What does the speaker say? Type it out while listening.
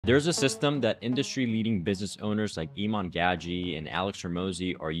There's a system that industry-leading business owners like Iman Gadzhi and Alex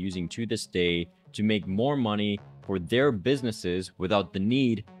Hormozi are using to this day to make more money for their businesses without the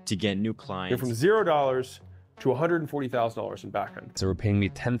need to get new clients. From $0 to $140,000 in backend. So they were paying me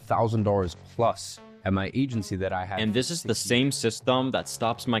 $10,000 plus at my agency that I had. And this is the same system that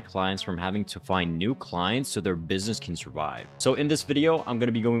stops my clients from having to find new clients so their business can survive. So in this video, I'm going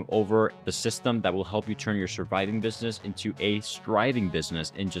to be going over the system that will help you turn your surviving business into a striving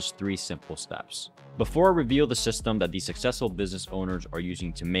business in just 3 simple steps. Before I reveal the system that these successful business owners are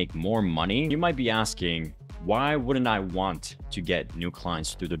using to make more money, you might be asking, why wouldn't I want to get new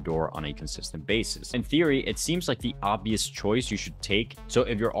clients through the door on a consistent basis? In theory, it seems like the obvious choice you should take. So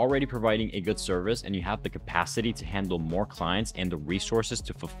if you're already providing a good service and you have the capacity to handle more clients and the resources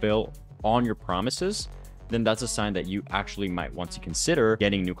to fulfill on your promises, then that's a sign that you actually might want to consider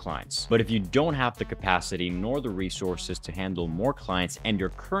getting new clients. But if you don't have the capacity nor the resources to handle more clients and your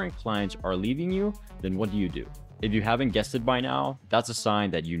current clients are leaving you, then what do? If you haven't guessed it by now, that's a sign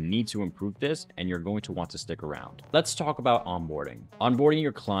that you need to improve this and you're going to want to stick around. Let's talk about onboarding. Onboarding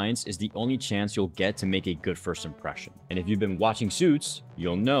your clients is the only chance you'll get to make a good first impression. And if you've been watching Suits,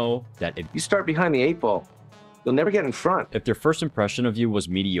 you'll know that if you start behind the 8 ball, you'll never get in front. If their first impression of you was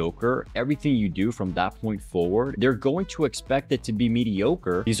mediocre, everything you do from that point forward, they're going to expect it to be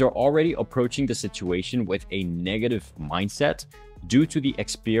mediocre. These are already approaching the situation with a negative mindset due to the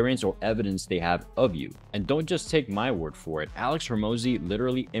experience or evidence they have of you. And don't just take my word for it. Alex Hormozi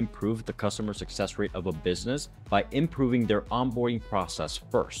literally improved the customer success rate of a business by improving their onboarding process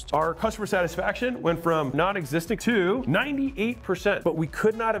first. Our customer satisfaction went from non-existent to 98%, but we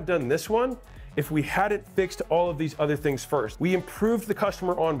could not have done this one if we hadn't fixed all of these other things first. We improved the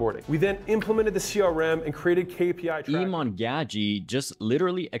customer onboarding. We then implemented the CRM and created KPI tracking. Iman Gadzhi just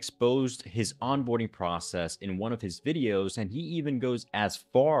literally exposed his onboarding process in one of his videos, and he even goes as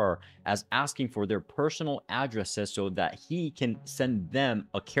far as asking for their personal addresses so that he can send them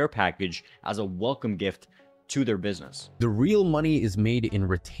a care package as a welcome gift to their business. The real money is made in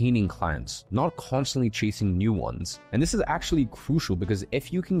retaining clients, not constantly chasing new ones. And this is actually crucial because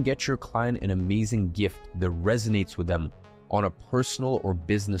if you can get your client an amazing gift that resonates with them on a personal or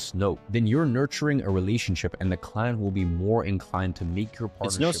business note, then you're nurturing a relationship and the client will be more inclined to make your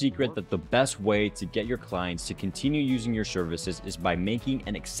partnership. It's no secret that the best way to get your clients to continue using your services is by making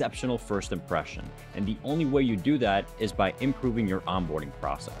an exceptional first impression. And the only way you do that is by improving your onboarding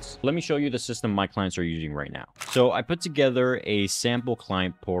process. Let me show you the system my clients are using right now. So I put together a sample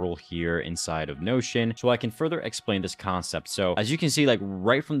client portal here inside of Notion so I can further explain this concept. So as you can see, like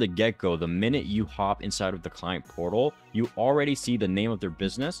right from the get-go, the minute you hop inside of the client portal, you already see the name of their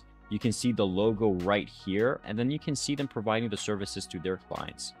business. You can see the logo right here, and then you can see them providing the services to their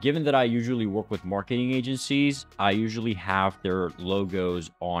clients. Given that I usually work with marketing agencies, I usually have their logos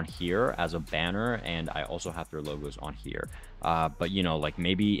on here as a banner, and I also have their logos on here. But you know, like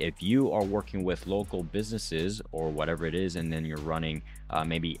maybe if you are working with local businesses or whatever it is, and then you're running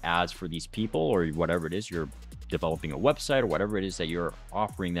maybe ads for these people or whatever it is, you're developing a website or whatever it is that you're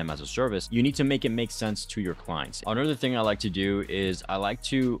offering them as a service, you need to make it make sense to your clients. Another thing I like to do is I like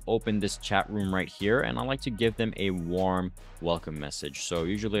to open this chat room right here and I like to give them a warm welcome message. So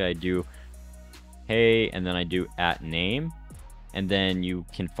usually I do hey, and then I do @name, and then you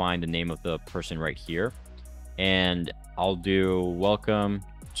can find the name of the person right here, and I'll do welcome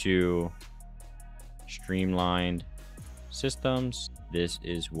to Streamlined Systems. This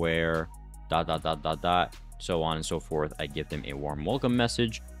is where ... so on and so forth. I give them a warm welcome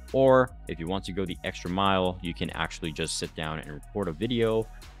message. Or if you want to go the extra mile, you can actually just sit down and record a video,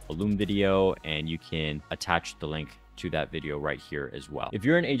 a Loom video, and you can attach the link to that video right here as well. If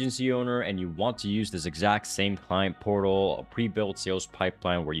you're an agency owner and you want to use this exact same client portal, a pre-built sales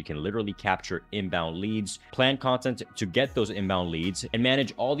pipeline where you can literally capture inbound leads, plan content to get those inbound leads, and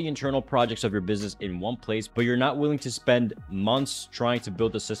manage all the internal projects of your business in one place, but you're not willing to spend months trying to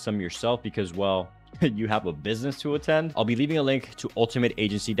build the system yourself because, well, you have a business to attend, I'll be leaving a link to Ultimate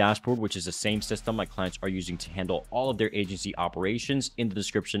Agency Dashboard, which is the same system my clients are using to handle all of their agency operations, in the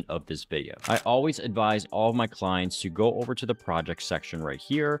description of this video. I always advise all of my clients to go over to the project section right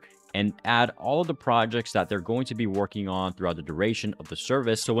here and add all of the projects that they're going to be working on throughout the duration of the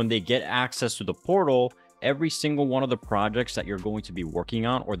service. So when they get access to the portal, every single one of the projects that you're going to be working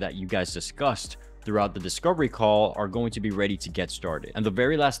on or that you guys discussed throughout the discovery call are going to be ready to get started. And the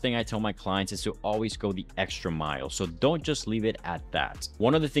very last thing I tell my clients is to always go the extra mile. So don't just leave it at that.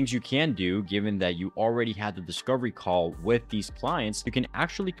 One of the things you can do, given that you already had the discovery call with these clients, you can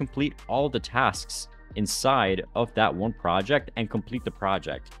actually complete all of the tasks inside of that one project and complete the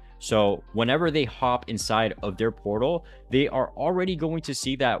project. So whenever they hop inside of their portal, they are already going to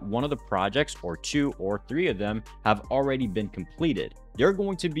see that one of the projects or 2 or 3 of them have already been completed. They're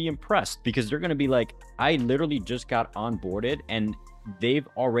going to be impressed because they're going to be like, I literally just got onboarded and they've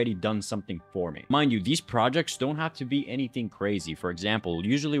already done something for me. Mind you, these projects don't have to be anything crazy. For example,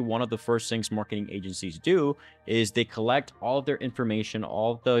 usually one of the first things marketing agencies do is they collect all of their information,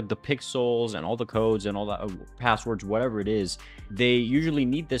 all the pixels and all the codes and all the passwords, whatever it is. They usually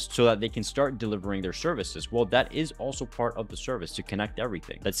need this so that they can start delivering their services. Well, that is also part of the service, to connect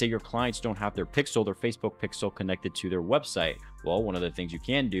everything. Let's say your clients don't have their Facebook pixel connected to their website. Well, one of the things you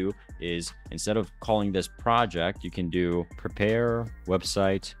can do is, instead of calling this project, you can do prepare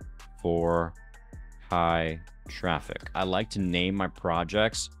website for high traffic. I like to name my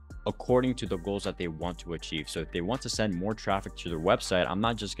projects according to the goals that they want to achieve. So if they want to send more traffic to their website, I'm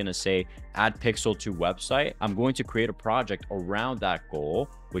not just going to say add pixel to website. I'm going to create a project around that goal,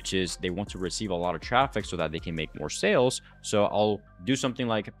 which is they want to receive a lot of traffic so that they can make more sales. So I'll do something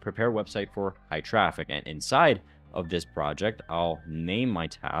like prepare website for high traffic, and inside of this project, I'll name my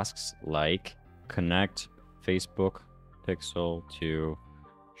tasks like connect Facebook pixel to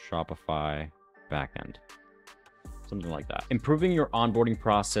Shopify backend. Something like that. Improving your onboarding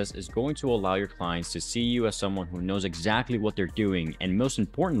process is going to allow your clients to see you as someone who knows exactly what they're doing. And most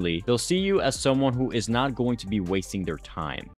importantly, they'll see you as someone who is not going to be wasting their time.